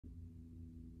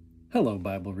Hello,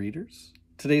 Bible readers.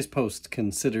 Today's post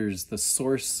considers the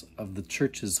source of the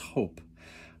church's hope.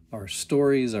 Our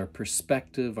stories, our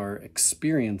perspective, our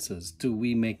experiences. Do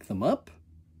we make them up?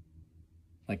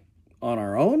 Like on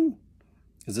our own?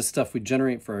 Is this stuff we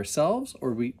generate for ourselves?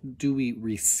 Or do we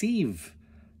receive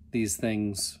these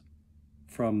things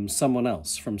from someone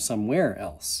else, from somewhere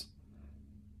else?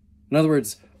 In other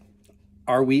words,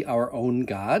 are we our own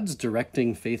gods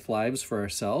directing faith lives for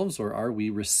ourselves, or are we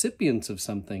recipients of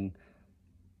something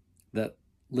that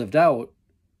lived out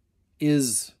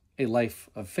is a life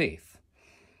of faith?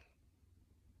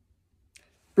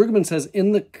 Brueggemann says,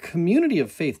 in the community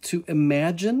of faith, to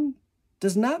imagine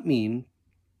does not mean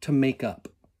to make up.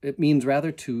 It means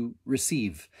rather to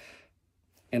receive,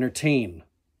 entertain,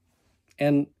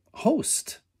 and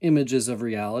host images of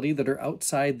reality that are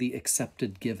outside the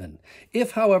accepted given.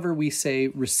 If, however, we say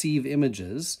receive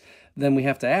images, then we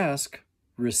have to ask,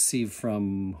 receive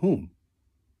from whom?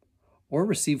 Or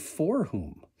receive for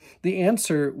whom? The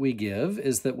answer we give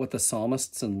is that what the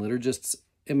psalmists and liturgists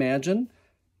imagine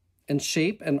and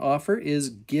shape and offer is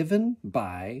given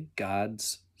by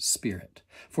God's Spirit.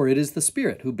 For it is the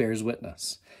Spirit who bears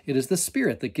witness. It is the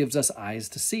Spirit that gives us eyes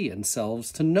to see and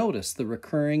selves to notice the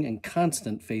recurring and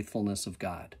constant faithfulness of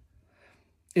God.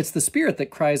 It's the Spirit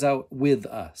that cries out with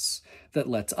us, that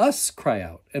lets us cry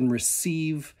out and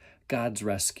receive God's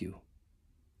rescue.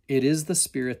 It is the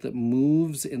Spirit that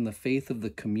moves in the faith of the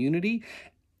community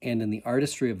and in the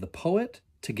artistry of the poet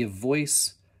to give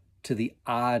voice to the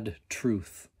odd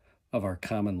truth of our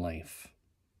common life.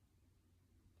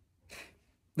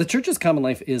 The church's common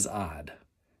life is odd.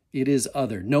 It is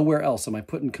other. Nowhere else am I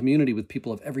put in community with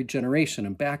people of every generation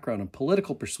and background and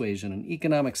political persuasion and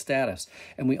economic status.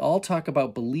 And we all talk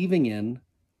about believing in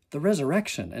the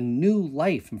resurrection and new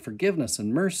life and forgiveness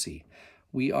and mercy.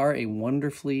 We are a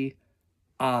wonderfully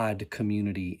odd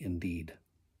community indeed.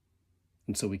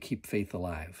 And so we keep faith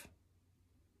alive.